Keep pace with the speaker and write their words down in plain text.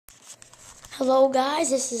Hello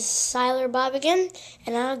guys, this is Siler Bob again,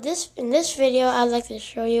 and in this video I'd like to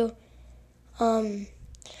show you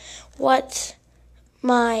what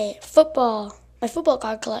my football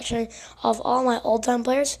card collection of all my old-time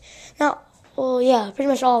players. Pretty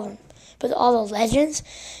much all of them, but all the legends.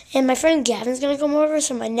 And my friend Gavin's gonna come over,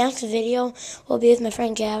 so my next video will be with my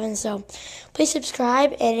friend Gavin. So please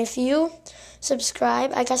subscribe, and if you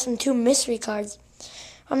subscribe, I got some 2 mystery cards.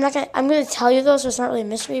 I'm gonna tell you those, so it's not really a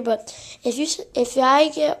mystery. But if I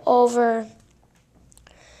get over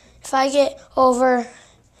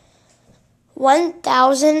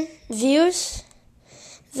 1,000 views,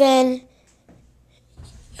 then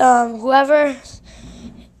whoever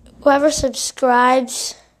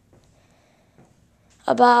subscribes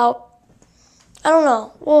about, I don't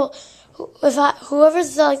know. Well,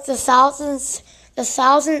 whoever's like the thousandth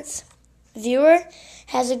viewer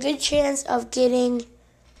has a good chance of getting.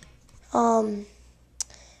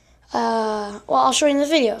 I'll show you in the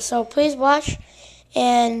video, so please watch,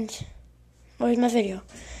 and where's my video?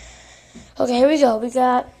 Okay, here we go. We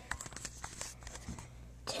got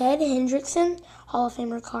Ted Hendricks, Hall of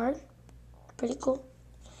Famer card. Pretty cool.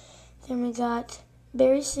 Then we got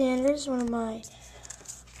Barry Sanders, one of my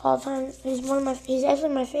all-time, he's actually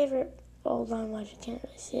my favorite all-time watch. You can't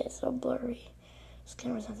really see it, it's so blurry. This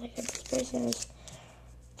camera's not that good, but it's Barry Sanders.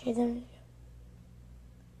 Okay, then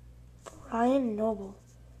Ryan Noble.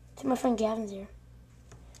 I think my friend Gavin's here.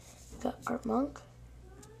 We got Art Monk,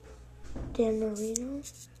 Dan Marino,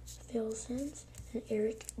 Phil Sims, and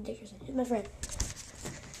Eric Dickerson. He's my friend.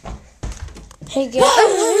 Hey,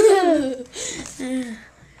 Gavin.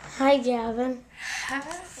 Hi, Gavin. Hi.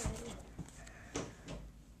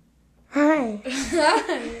 Hi.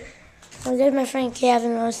 Hi. Well, there's my friend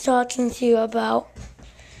Gavin I was talking to you about.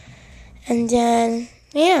 And then,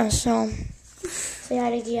 yeah, so say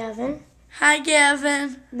hi to Gavin. Hi,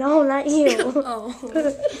 Gavin. No, not you. Oh.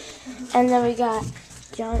 And then we got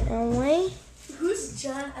John Elway. Who's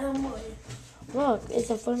John Elway? Look, it's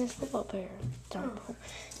a famous football player.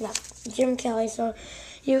 Yeah, Jim Kelly. So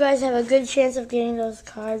you guys have a good chance of getting those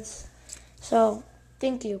cards. So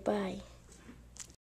thank you. Bye.